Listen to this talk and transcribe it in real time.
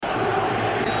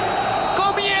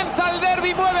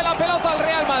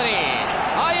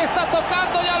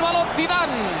tocando ya el balón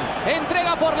Zidane.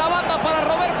 Entrega por la banda para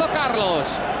Roberto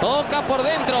Carlos. Toca por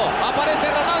dentro.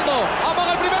 Aparece Ronaldo.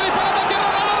 Amaga el primer disparo. ¡Atención,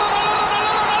 Ronaldo!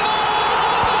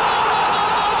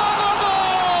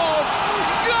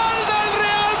 ¡Gol del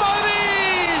Real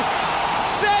Madrid!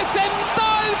 Se sentó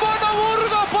el Mono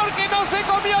Burgos porque no se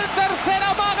comió el tercer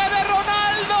amague de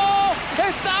Ronaldo.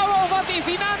 Estamos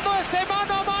vaticinando ese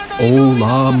mano a mano.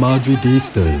 Hola,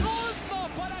 Madridistas.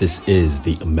 This is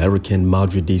the American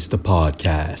Madridista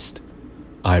Podcast.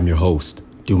 I'm your host,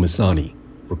 Dumasani,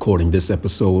 recording this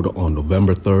episode on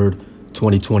November 3rd,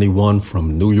 2021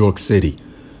 from New York City.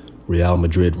 Real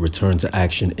Madrid returned to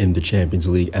action in the Champions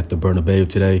League at the Bernabeu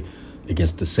today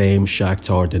against the same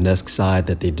Shakhtar Donetsk side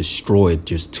that they destroyed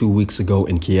just 2 weeks ago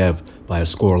in Kiev by a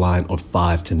scoreline of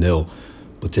 5-0.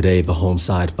 But today, the home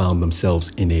side found themselves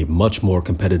in a much more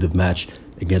competitive match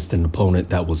against an opponent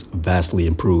that was vastly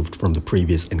improved from the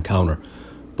previous encounter.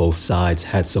 Both sides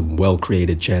had some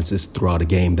well-created chances throughout a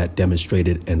game that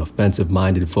demonstrated an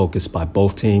offensive-minded focus by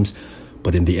both teams,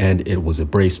 but in the end, it was a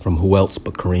brace from who else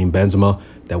but Karim Benzema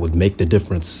that would make the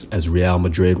difference as Real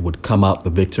Madrid would come out the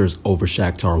victors over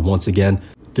Shakhtar once again,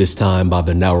 this time by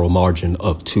the narrow margin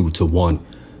of 2-1.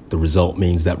 The result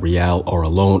means that Real are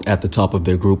alone at the top of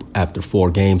their group after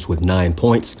 4 games with 9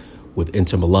 points, with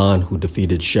Inter Milan, who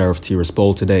defeated Sheriff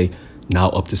Tiraspol today, now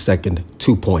up to second,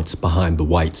 2 points behind the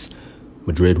Whites.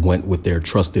 Madrid went with their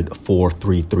trusted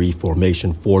 4-3-3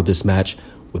 formation for this match,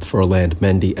 with Ferland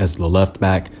Mendy as the left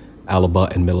back, Alaba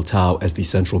and Militao as the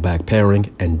central back pairing,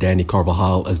 and Dani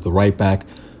Carvajal as the right back.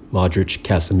 Modric,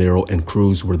 Casemiro, and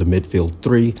Kroos were the midfield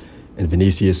 3, and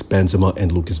Vinicius, Benzema,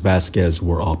 and Lucas Vazquez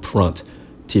were up front.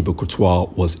 Thibaut Courtois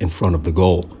was in front of the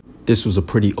goal. This was a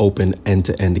pretty open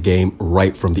end-to-end game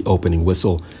right from the opening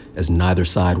whistle, as neither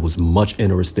side was much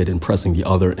interested in pressing the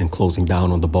other and closing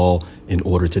down on the ball in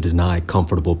order to deny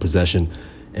comfortable possession.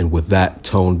 And with that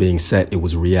tone being set, it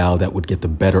was Real that would get the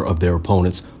better of their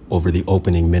opponents over the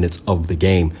opening minutes of the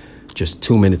game. Just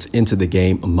 2 minutes into the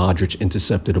game, Modric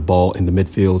intercepted a ball in the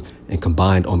midfield and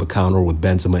combined on the counter with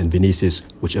Benzema and Vinicius,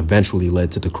 which eventually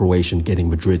led to the Croatian getting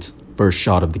Madrid's first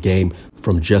shot of the game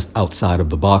from just outside of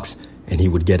the box, and he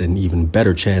would get an even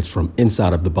better chance from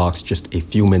inside of the box just a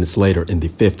few minutes later in the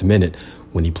 5th minute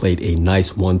when he played a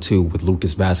nice 1-2 with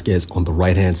Lucas Vazquez on the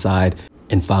right-hand side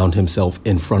and found himself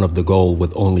in front of the goal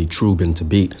with only Trubin to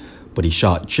beat. But he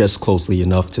shot just closely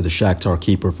enough to the Shakhtar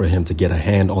keeper for him to get a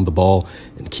hand on the ball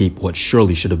and keep what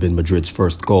surely should have been Madrid's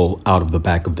first goal out of the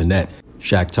back of the net.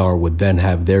 Shakhtar would then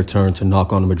have their turn to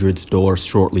knock on Madrid's door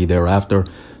shortly thereafter,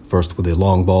 first with a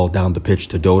long ball down the pitch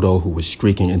to Dodo, who was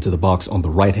streaking into the box on the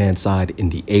right-hand side in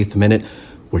the 8th minute,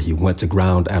 where he went to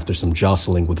ground after some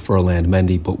jostling with Ferland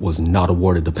Mendy but was not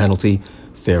awarded a penalty,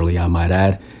 fairly I might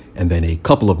add. And then a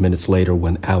couple of minutes later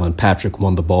when Alan Patrick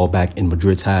won the ball back in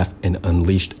Madrid's half and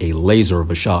unleashed a laser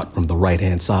of a shot from the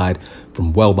right-hand side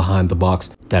from well behind the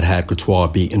box that had Courtois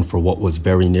beaten for what was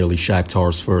very nearly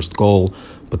Shakhtar's first goal,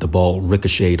 but the ball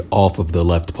ricocheted off of the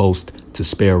left post to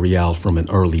spare Real from an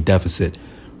early deficit.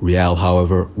 Real,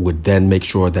 however, would then make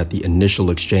sure that the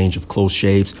initial exchange of close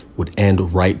shaves would end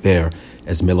right there,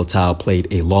 as Militao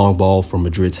played a long ball from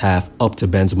Madrid's half up to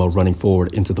Benzema running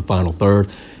forward into the final third,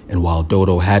 and while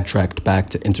Dodo had tracked back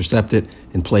to intercept it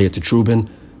and play it to Trubin,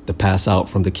 the pass out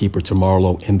from the keeper to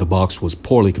Marlow in the box was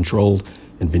poorly controlled,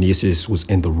 and Vinicius was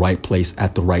in the right place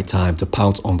at the right time to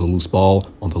pounce on the loose ball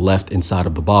on the left inside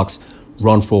of the box,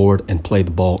 run forward and play the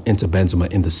ball into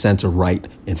Benzema in the center right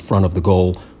in front of the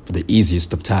goal for the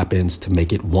easiest of tap-ins to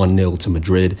make it 1-0 to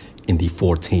Madrid in the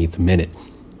 14th minute.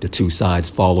 The two sides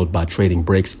followed by trading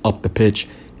breaks up the pitch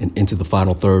and into the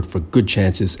final third for good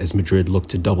chances as Madrid looked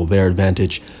to double their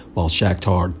advantage, while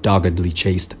Shakhtar doggedly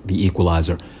chased the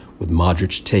equalizer, with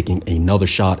Modric taking another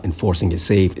shot and forcing a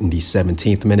save in the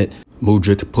 17th minute.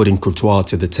 Mudryk putting Courtois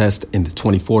to the test in the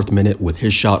 24th minute with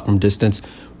his shot from distance,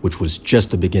 which was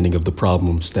just the beginning of the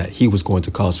problems that he was going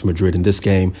to cause for Madrid in this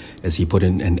game, as he put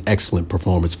in an excellent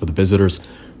performance for the visitors.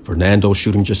 Fernando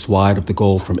shooting just wide of the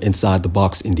goal from inside the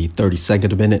box in the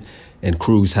 32nd minute, and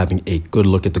Kroos having a good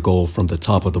look at the goal from the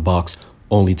top of the box,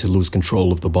 only to lose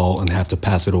control of the ball and have to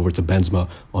pass it over to Benzema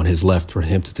on his left for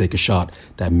him to take a shot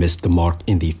that missed the mark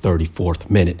in the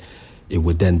 34th minute. It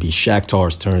would then be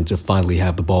Shakhtar's turn to finally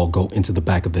have the ball go into the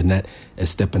back of the net,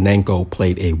 as Stepanenko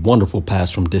played a wonderful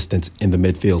pass from distance in the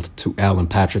midfield to Alan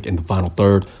Patrick in the final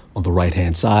third on the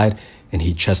right-hand side, and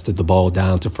he chested the ball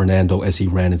down to Fernando as he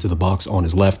ran into the box on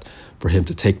his left for him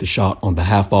to take the shot on the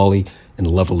half volley and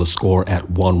level the score at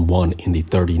 1-1 in the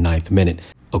 39th minute.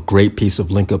 A great piece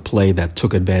of link-up play that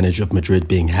took advantage of Madrid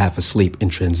being half asleep in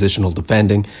transitional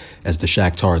defending, as the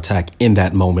Shakhtar attack in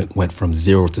that moment went from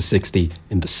 0 to 60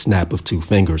 in the snap of two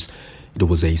fingers. It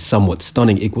was a somewhat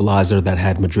stunning equalizer that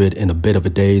had Madrid in a bit of a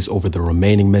daze over the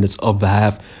remaining minutes of the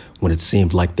half, when it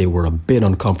seemed like they were a bit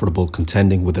uncomfortable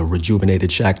contending with a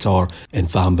rejuvenated Shakhtar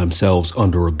and found themselves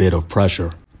under a bit of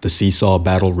pressure. The seesaw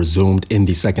battle resumed in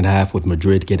the second half, with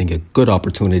Madrid getting a good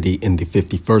opportunity in the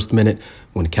 51st minute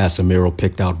when Casemiro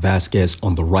picked out Vasquez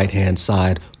on the right-hand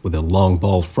side with a long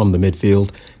ball from the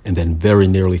midfield, and then very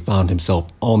nearly found himself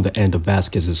on the end of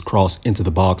Vasquez's cross into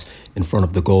the box in front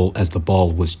of the goal as the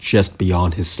ball was just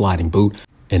beyond his sliding boot.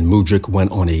 And Mudryk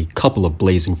went on a couple of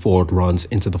blazing forward runs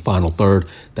into the final third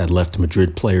that left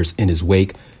Madrid players in his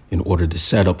wake in order to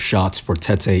set up shots for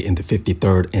Tete in the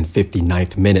 53rd and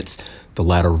 59th minutes, the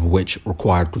latter of which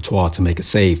required Courtois to make a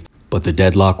save. But the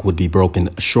deadlock would be broken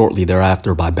shortly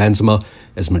thereafter by Benzema,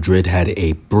 as Madrid had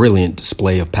a brilliant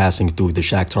display of passing through the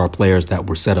Shakhtar players that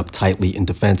were set up tightly in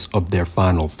defense of their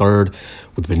final third,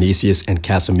 with Vinicius and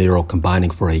Casemiro combining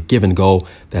for a given goal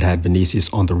that had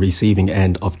Vinicius on the receiving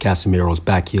end of Casemiro's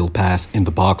backheel pass in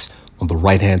the box on the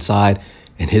right-hand side,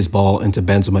 and his ball into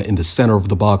Benzema in the center of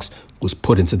the box was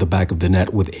put into the back of the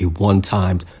net with a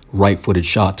one-timed right-footed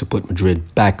shot to put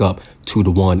Madrid back up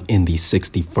 2-1 in the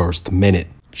 61st minute.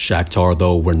 Shakhtar,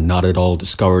 though, were not at all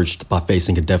discouraged by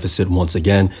facing a deficit once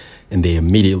again, and they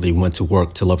immediately went to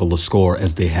work to level the score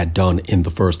as they had done in the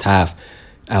first half.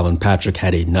 Alan Patrick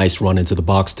had a nice run into the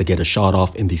box to get a shot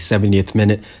off in the 70th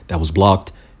minute that was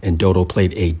blocked, and Dodo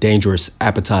played a dangerous,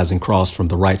 appetizing cross from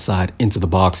the right side into the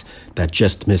box that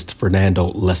just missed Fernando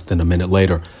less than a minute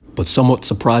later. But somewhat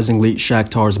surprisingly,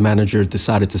 Shakhtar's manager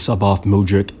decided to sub off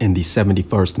Mudryk in the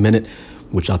 71st minute,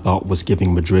 which I thought was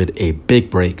giving Madrid a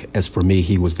big break, as for me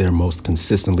he was their most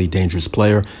consistently dangerous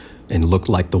player and looked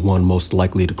like the one most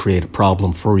likely to create a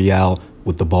problem for Real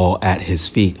with the ball at his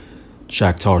feet.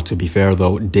 Shakhtar, to be fair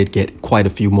though, did get quite a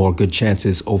few more good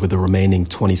chances over the remaining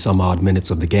 20-some-odd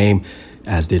minutes of the game,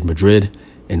 as did Madrid,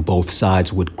 and both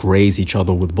sides would graze each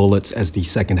other with bullets as the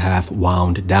second half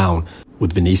wound down,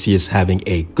 with Vinicius having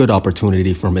a good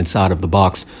opportunity from inside of the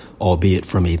box, albeit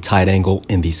from a tight angle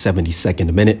in the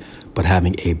 72nd minute, but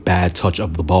having a bad touch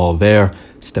of the ball there.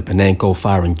 Stepanenko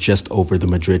firing just over the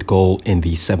Madrid goal in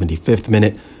the 75th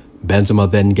minute. Benzema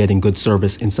then getting good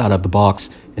service inside of the box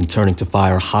and turning to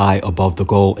fire high above the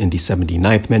goal in the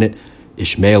 79th minute.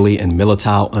 Ismaili and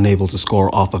Militao unable to score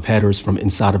off of headers from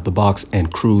inside of the box,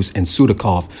 and Cruz and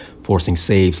Sudakov forcing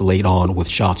saves late on with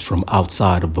shots from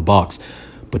outside of the box.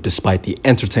 But despite the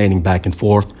entertaining back and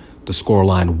forth, the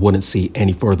scoreline wouldn't see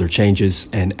any further changes,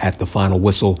 and at the final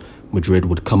whistle, Madrid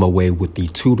would come away with the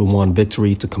 2-1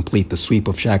 victory to complete the sweep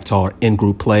of Shakhtar in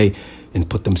group play and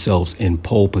put themselves in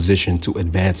pole position to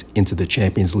advance into the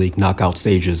Champions League knockout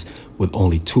stages with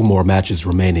only 2 more matches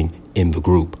remaining in the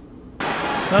group.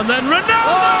 And then Ronaldo!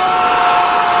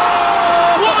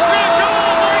 What a goal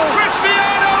by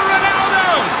Cristiano Ronaldo!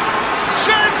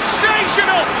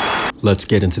 Sensational! Let's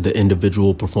get into the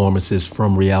individual performances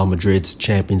from Real Madrid's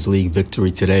Champions League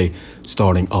victory today.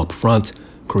 Starting up front,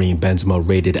 Karim Benzema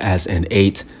rated as an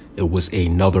 8. It was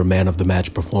another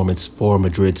man-of-the-match performance for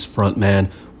Madrid's front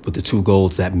man, with the 2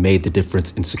 goals that made the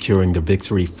difference in securing the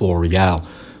victory for Real.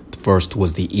 The first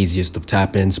was the easiest of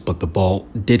tap-ins, but the ball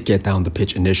did get down the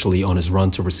pitch initially on his run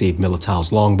to receive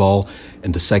Militao's long ball,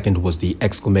 and the second was the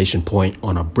exclamation point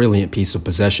on a brilliant piece of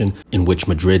possession in which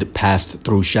Madrid passed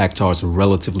through Shakhtar's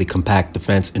relatively compact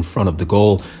defense in front of the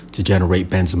goal to generate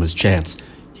Benzema's chance.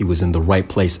 He was in the right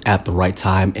place at the right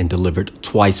time and delivered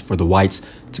twice for the Whites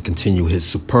to continue his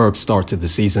superb start to the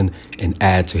season and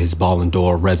add to his Ballon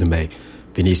d'Or resume.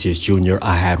 Vinicius Jr.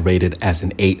 I had rated as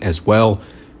an 8 as well.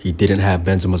 He didn't have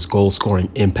Benzema's goal-scoring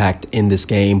impact in this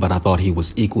game, but I thought he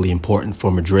was equally important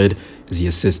for Madrid as he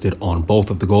assisted on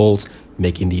both of the goals,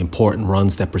 making the important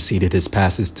runs that preceded his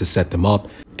passes to set them up.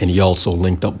 And he also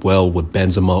linked up well with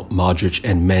Benzema, Modric,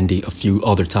 and Mendy a few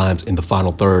other times in the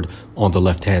final third on the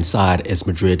left-hand side as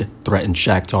Madrid threatened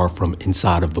Shakhtar from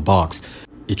inside of the box.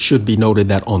 It should be noted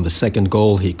that on the second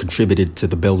goal, he contributed to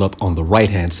the build-up on the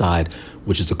right-hand side,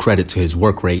 which is a credit to his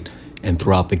work rate. And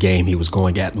throughout the game, he was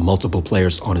going at multiple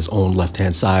players on his own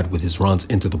left-hand side with his runs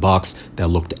into the box that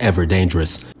looked ever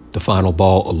dangerous. The final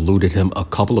ball eluded him a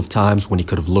couple of times when he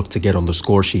could have looked to get on the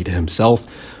score sheet himself,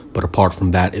 but apart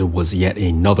from that, it was yet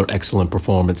another excellent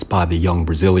performance by the young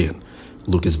Brazilian.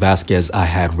 Lucas Vasquez I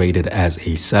had rated as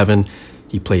a 7.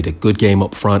 He played a good game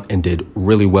up front and did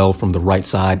really well from the right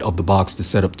side of the box to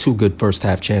set up two good first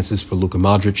half chances for Luka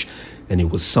Modric, and he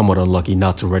was somewhat unlucky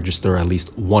not to register at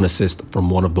least one assist from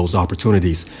one of those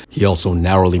opportunities. He also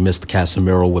narrowly missed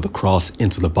Casemiro with a cross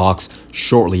into the box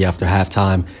shortly after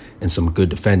halftime, and some good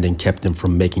defending kept him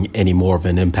from making any more of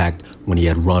an impact when he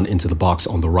had run into the box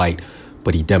on the right.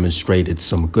 But he demonstrated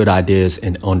some good ideas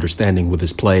and understanding with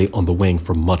his play on the wing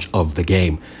for much of the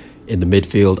game. In the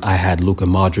midfield, I had Luka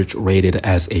Modric rated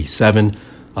as a 7.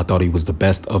 I thought he was the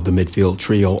best of the midfield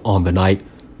trio on the night,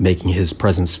 making his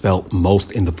presence felt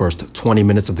most in the first 20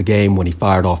 minutes of the game when he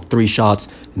fired off 3 shots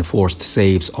and forced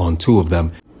saves on 2 of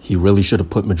them. He really should have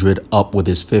put Madrid up with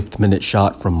his 5th-minute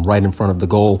shot from right in front of the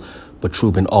goal, but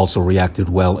Trubin also reacted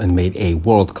well and made a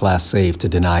world-class save to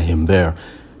deny him there.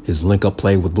 His link-up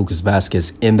play with Lucas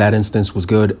Vazquez in that instance was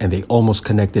good, and they almost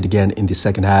connected again in the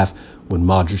second half when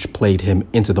Modric played him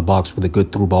into the box with a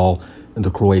good through ball, and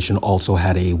the Croatian also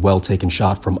had a well-taken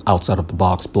shot from outside of the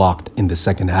box blocked in the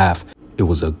second half. It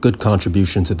was a good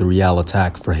contribution to the Real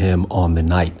attack for him on the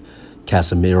night.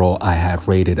 Casemiro I had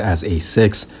rated as a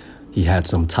 6. He had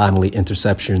some timely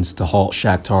interceptions to halt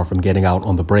Shakhtar from getting out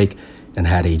on the break, and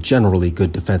had a generally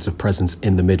good defensive presence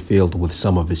in the midfield with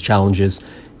some of his challenges,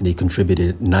 and he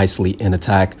contributed nicely in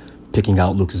attack, picking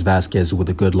out Lucas Vazquez with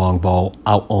a good long ball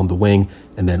out on the wing,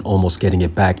 and then almost getting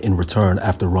it back in return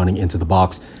after running into the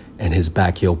box, and his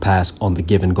backheel pass on the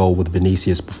given goal with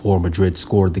Vinicius before Madrid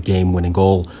scored the game-winning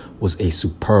goal was a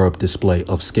superb display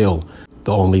of skill.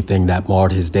 The only thing that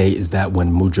marred his day is that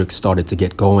when Mudryk started to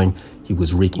get going, he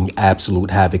was wreaking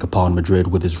absolute havoc upon Madrid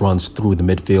with his runs through the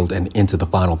midfield and into the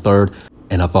final third,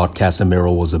 and I thought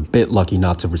Casemiro was a bit lucky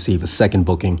not to receive a second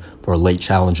booking for a late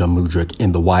challenge on Mudryk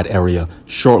in the wide area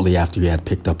shortly after he had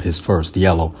picked up his first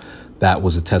yellow. That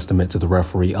was a testament to the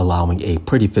referee allowing a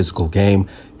pretty physical game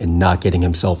and not getting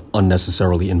himself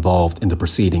unnecessarily involved in the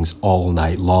proceedings all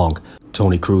night long.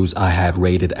 Toni Kroos I had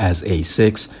rated as a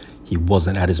 6. He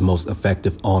wasn't at his most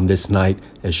effective on this night,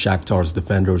 as Shakhtar's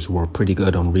defenders were pretty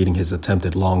good on reading his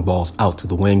attempted long balls out to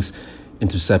the wings,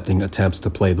 intercepting attempts to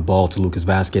play the ball to Lucas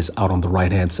Vazquez out on the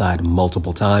right-hand side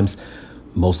multiple times.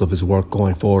 Most of his work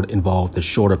going forward involved the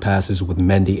shorter passes with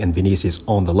Mendy and Vinicius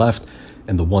on the left,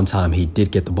 and the one time he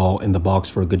did get the ball in the box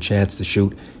for a good chance to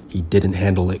shoot, he didn't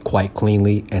handle it quite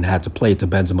cleanly and had to play it to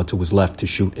Benzema to his left to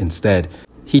shoot instead.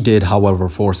 He did, however,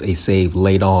 force a save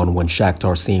late on when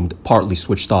Shakhtar seemed partly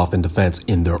switched off in defense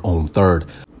in their own third.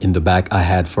 In the back, I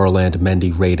had Ferland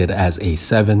Mendy rated as a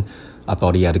 7. I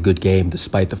thought he had a good game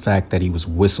despite the fact that he was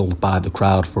whistled by the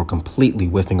crowd for completely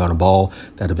whiffing on a ball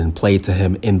that had been played to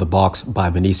him in the box by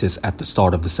Vinicius at the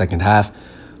start of the second half.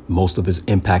 Most of his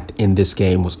impact in this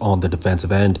game was on the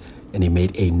defensive end, and he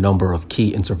made a number of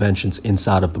key interventions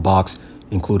inside of the box,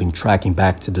 including tracking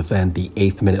back to defend the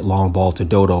 8th-minute long ball to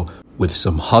Dodo, with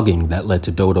some hugging that led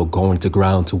to Dodo going to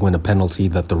ground to win a penalty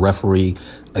that the referee,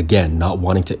 again not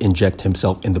wanting to inject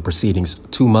himself in the proceedings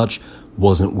too much,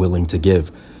 wasn't willing to give.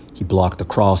 He blocked a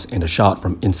cross and a shot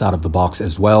from inside of the box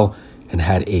as well, and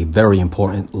had a very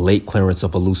important late clearance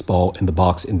of a loose ball in the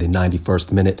box in the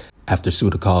 91st minute after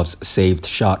Sudakov's saved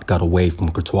shot got away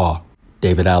from Courtois.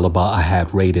 David Alaba I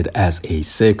had rated as a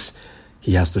 6.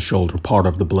 He has to shoulder part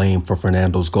of the blame for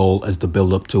Fernando's goal, as the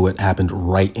build-up to it happened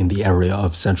right in the area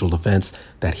of central defense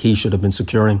that he should have been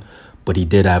securing, but he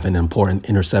did have an important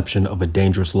interception of a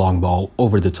dangerous long ball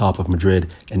over the top of Madrid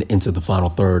and into the final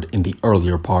third in the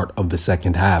earlier part of the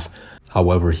second half.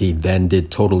 However, he then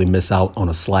did totally miss out on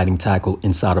a sliding tackle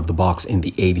inside of the box in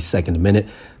the 82nd minute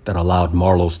that allowed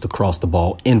Marlos to cross the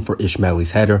ball in for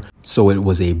Ismaili's header, so it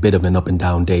was a bit of an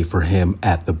up-and-down day for him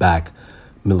at the back.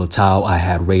 Militao I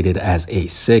had rated as a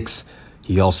 6.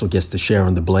 He also gets to share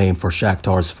in the blame for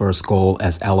Shakhtar's first goal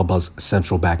as Alaba's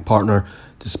central back partner,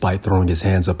 despite throwing his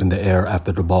hands up in the air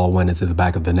after the ball went into the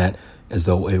back of the net, as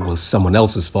though it was someone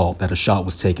else's fault that a shot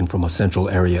was taken from a central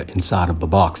area inside of the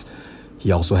box.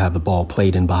 He also had the ball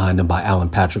played in behind him by Alan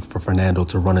Patrick for Fernando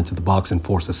to run into the box and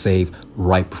force a save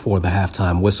right before the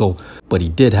halftime whistle, but he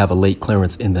did have a late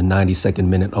clearance in the 92nd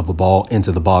minute of the ball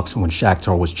into the box when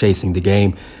Shakhtar was chasing the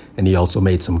game, and he also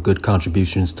made some good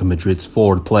contributions to Madrid's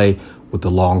forward play with the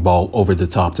long ball over the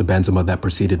top to Benzema that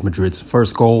preceded Madrid's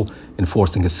first goal and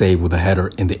forcing a save with a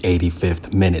header in the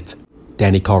 85th minute.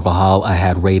 Dani Carvajal I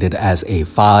had rated as a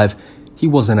 5. He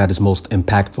wasn't at his most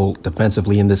impactful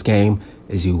defensively in this game,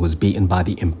 as he was beaten by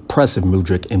the impressive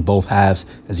Mudryk in both halves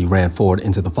as he ran forward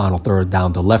into the final third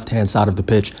down the left-hand side of the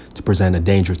pitch to present a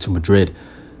danger to Madrid.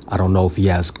 I don't know if he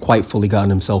has quite fully gotten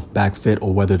himself back fit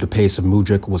or whether the pace of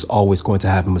Mudryk was always going to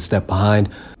have him a step behind,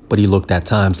 but he looked at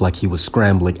times like he was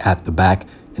scrambling at the back,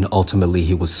 and ultimately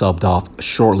he was subbed off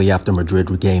shortly after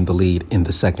Madrid regained the lead in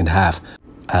the second half.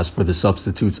 As for the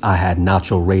substitutes, I had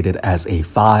Nacho rated as a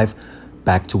 5,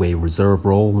 back to a reserve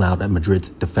role now that Madrid's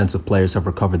defensive players have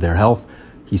recovered their health.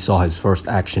 He saw his first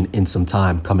action in some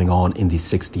time, coming on in the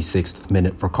 66th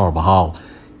minute for Carvajal.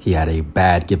 He had a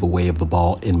bad giveaway of the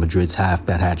ball in Madrid's half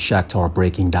that had Shakhtar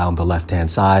breaking down the left-hand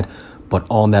side. But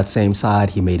on that same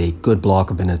side, he made a good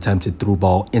block of an attempted through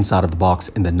ball inside of the box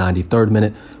in the 93rd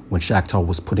minute when Shakhtar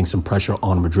was putting some pressure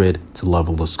on Madrid to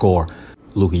level the score.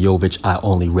 Luka Jovic, I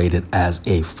only rated as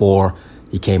a 4.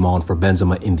 He came on for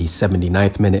Benzema in the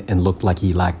 79th minute and looked like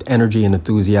he lacked energy and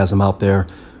enthusiasm out there,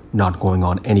 not going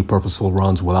on any purposeful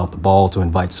runs without the ball to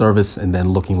invite service, and then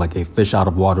looking like a fish out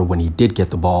of water when he did get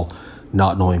the ball,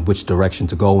 not knowing which direction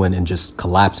to go in and just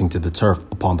collapsing to the turf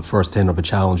upon the first hint of a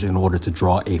challenge in order to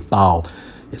draw a foul.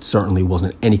 It certainly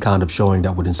wasn't any kind of showing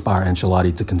that would inspire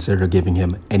Ancelotti to consider giving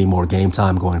him any more game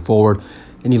time going forward,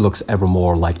 and he looks ever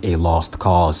more like a lost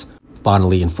cause.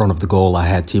 Finally, in front of the goal, I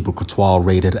had Thibaut Courtois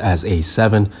rated as a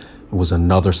 7. It was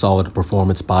another solid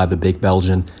performance by the big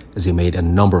Belgian, as he made a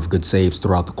number of good saves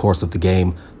throughout the course of the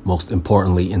game, most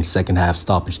importantly in second half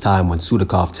stoppage time when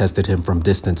Sudakov tested him from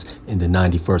distance in the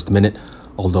 91st minute,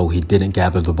 although he didn't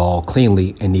gather the ball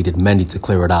cleanly and needed Mendy to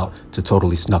clear it out to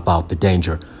totally snuff out the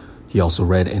danger. He also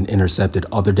read and intercepted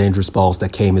other dangerous balls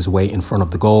that came his way in front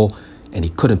of the goal, and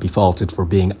he couldn't be faulted for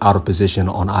being out of position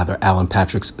on either Alan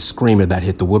Patrick's screamer that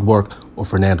hit the woodwork or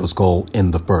Fernando's goal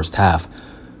in the first half.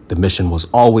 The mission was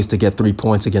always to get 3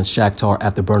 points against Shakhtar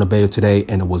at the Bernabeu today,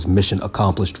 and it was mission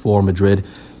accomplished for Madrid,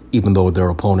 even though their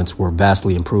opponents were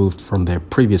vastly improved from their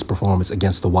previous performance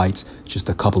against the Whites just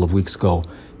a couple of weeks ago,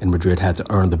 and Madrid had to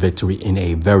earn the victory in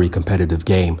a very competitive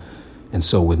game. And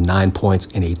so with 9 points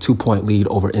and a 2-point lead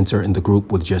over Inter in the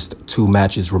group with just 2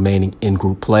 matches remaining in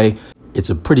group play, it's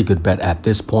a pretty good bet at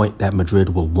this point that Madrid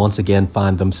will once again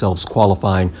find themselves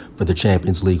qualifying for the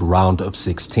Champions League round of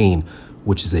 16,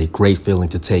 which is a great feeling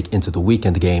to take into the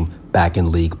weekend game back in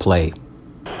league play.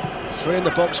 3 in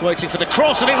the box waiting for the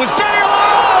cross, and it was Bale!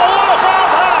 Oh, what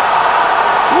about that?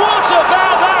 What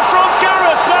about that from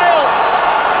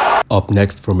Gareth Bale? Up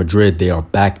next for Madrid, they are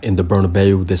back in the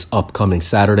Bernabeu this upcoming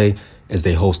Saturday as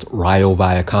they host Rayo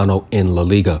Vallecano in La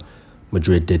Liga.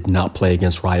 Madrid did not play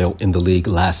against Rayo in the league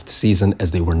last season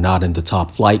as they were not in the top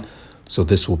flight, so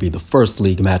this will be the first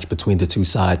league match between the two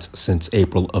sides since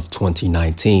April of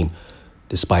 2019.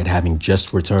 Despite having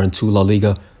just returned to La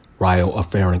Liga, Rayo are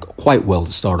faring quite well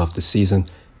to start off the season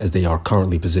as they are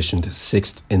currently positioned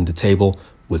 6th in the table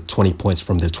with 20 points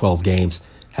from their 12 games,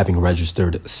 having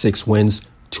registered 6 wins,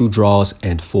 2 draws,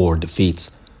 and 4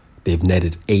 defeats. They've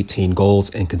netted 18 goals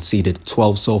and conceded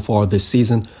 12 so far this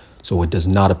season, so it does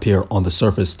not appear on the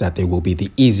surface that they will be the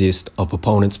easiest of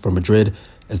opponents for Madrid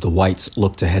as the Whites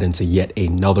look to head into yet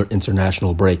another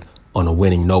international break on a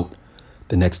winning note.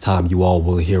 The next time you all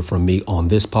will hear from me on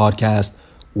this podcast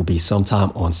will be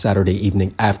sometime on Saturday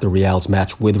evening after Real's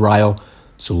match with Rayo,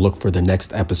 so look for the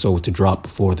next episode to drop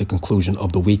before the conclusion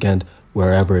of the weekend,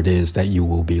 wherever it is that you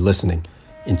will be listening.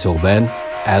 Until then,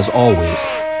 as always,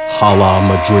 Hala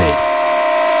Madrid.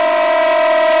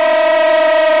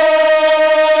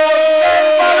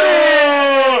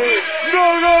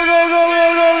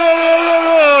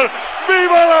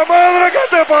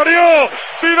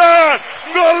 Zidane,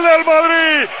 gol del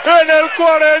Madrid en el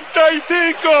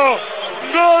 45,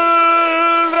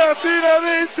 gol de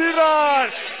Zinedine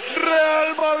Zidane,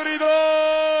 Real Madrid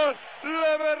 2,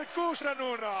 Leverkusen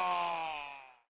 1.